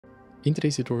In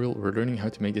today's tutorial, we're learning how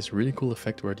to make this really cool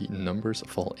effect where the numbers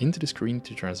fall into the screen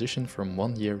to transition from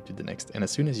one year to the next. And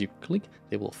as soon as you click,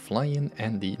 they will fly in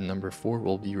and the number 4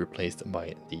 will be replaced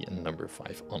by the number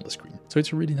 5 on the screen. So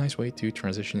it's a really nice way to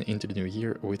transition into the new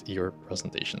year with your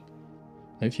presentation.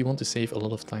 Now, if you want to save a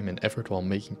lot of time and effort while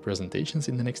making presentations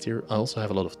in the next year, I also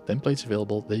have a lot of templates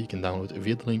available that you can download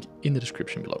via the link in the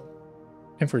description below.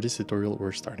 And for this tutorial,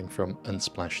 we're starting from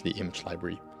Unsplash the image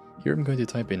library. Here I'm going to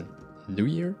type in New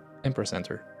Year and press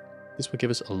enter. This will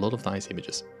give us a lot of nice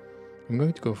images. I'm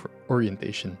going to go for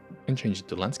orientation and change it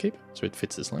to landscape so it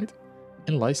fits the slide.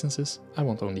 And licenses, I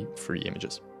want only 3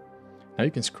 images. Now you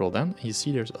can scroll down and you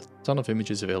see there's a ton of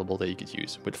images available that you could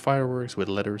use. With fireworks, with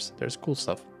letters, there's cool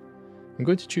stuff. I'm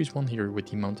going to choose one here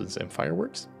with the mountains and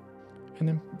fireworks. And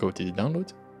then go to the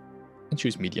download and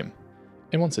choose medium.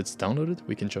 And once it's downloaded,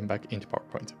 we can jump back into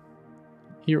PowerPoint.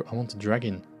 Here I want to drag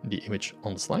in the image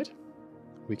on the slide.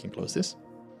 We can close this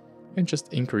and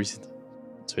just increase it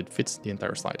so it fits the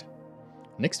entire slide.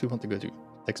 Next we want to go to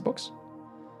text box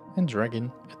and drag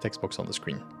in a text box on the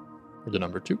screen. For the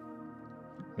number 2,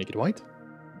 make it white.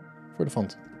 For the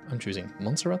font, I'm choosing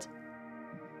Montserrat,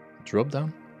 drop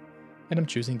down, and I'm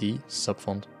choosing the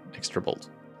subfont extra bold.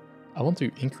 I want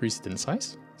to increase it in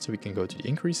size, so we can go to the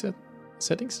increase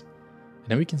settings, and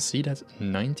then we can see that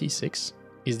 96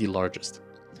 is the largest.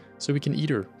 So we can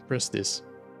either press this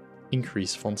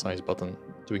increase font size button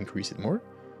to increase it more,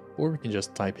 or we can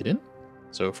just type it in.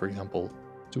 So for example,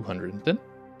 210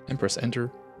 and press enter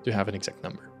to have an exact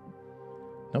number.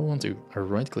 Now we want to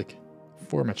right click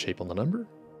format shape on the number,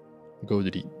 go to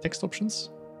the text options,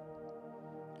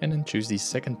 and then choose the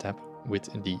second tab with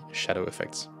the shadow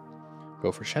effects. Go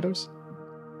for shadows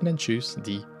and then choose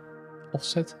the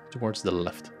offset towards the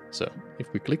left. So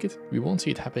if we click it, we won't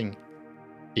see it happening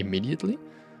immediately,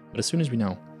 but as soon as we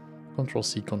now Ctrl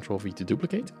C, Ctrl V to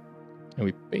duplicate, and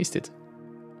we paste it,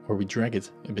 or we drag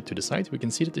it a bit to the side, we can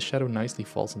see that the shadow nicely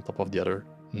falls on top of the other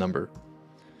number.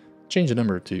 Change the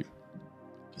number to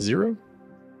 0,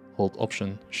 hold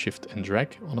Option, Shift and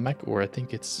drag on the Mac, or I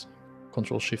think it's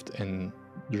Ctrl Shift and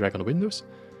drag on the Windows,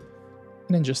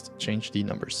 and then just change the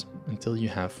numbers until you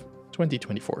have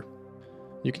 2024.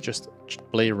 You can just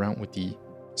play around with the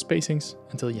spacings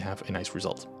until you have a nice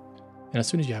result. And as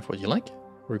soon as you have what you like,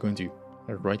 we're going to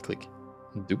right click,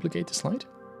 duplicate the slide,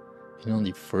 and on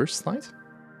the first slide,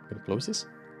 I'm going to close this.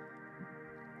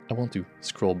 I want to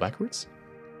scroll backwards.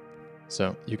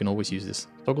 So you can always use this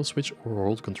toggle switch or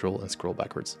hold Control and scroll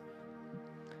backwards.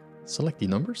 Select the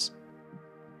numbers,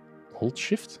 hold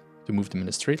Shift to move them in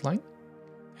a straight line,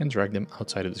 and drag them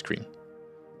outside of the screen.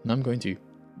 Now I'm going to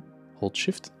hold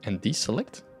Shift and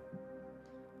deselect,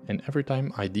 and every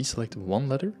time I deselect one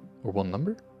letter or one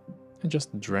number, and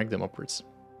just drag them upwards.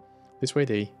 This way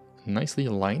they nicely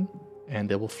align and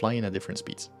they will fly in at different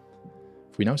speeds.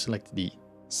 If we now select the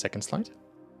second slide,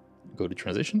 go to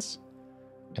transitions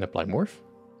and apply morph,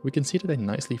 we can see that they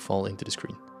nicely fall into the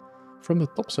screen. From the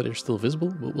top so they're still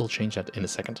visible, we'll change that in a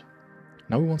second.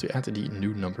 Now we want to add the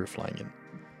new number flying in.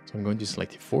 So I'm going to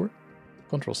select the 4,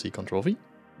 Ctrl C, Ctrl V,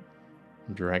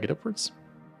 drag it upwards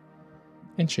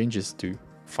and change this to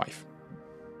 5.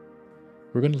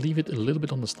 We're going to leave it a little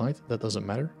bit on the slide, that doesn't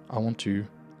matter. I want to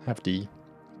have the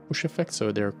push effect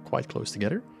so they're quite close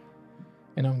together.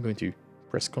 And I'm going to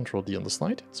press Ctrl D on the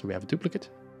slide so we have a duplicate.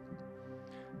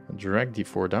 Drag the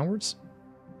 4 downwards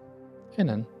and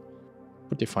then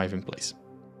put the 5 in place.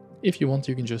 If you want,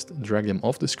 you can just drag them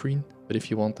off the screen, but if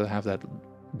you want to have that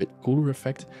bit cooler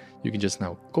effect, you can just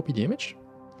now copy the image,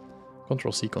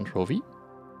 Ctrl C, Ctrl V,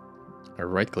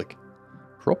 right click,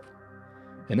 crop,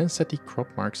 and then set the crop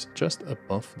marks just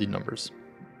above the numbers.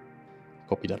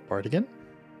 Copy that part again,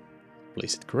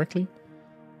 place it correctly,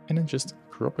 and then just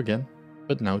crop again,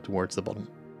 but now towards the bottom.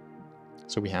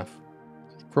 So we have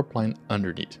the crop line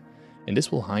underneath, and this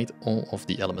will hide all of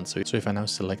the elements. So if I now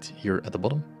select here at the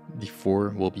bottom, the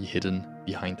 4 will be hidden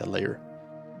behind that layer.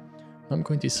 I'm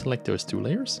going to select those 2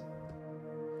 layers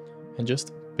and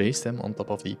just paste them on top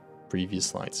of the previous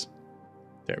slides.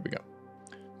 There we go.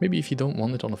 Maybe if you don't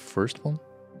want it on the first one,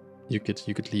 you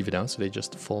could leave it out so they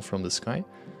just fall from the sky.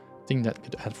 I think that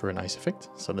could add for a nice effect,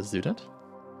 so let's do that.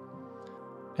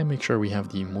 And make sure we have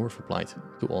the morph applied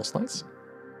to all slides.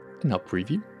 And now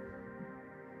preview.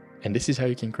 And this is how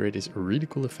you can create this really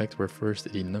cool effect where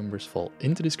first the numbers fall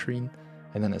into the screen,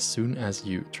 and then as soon as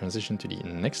you transition to the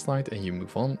next slide and you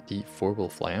move on, the 4 will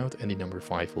fly out and the number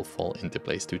 5 will fall into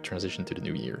place to transition to the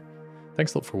new year.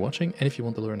 Thanks a lot for watching, and if you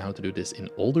want to learn how to do this in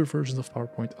older versions of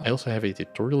PowerPoint, I also have a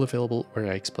tutorial available where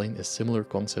I explain a similar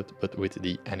concept but with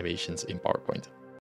the animations in PowerPoint.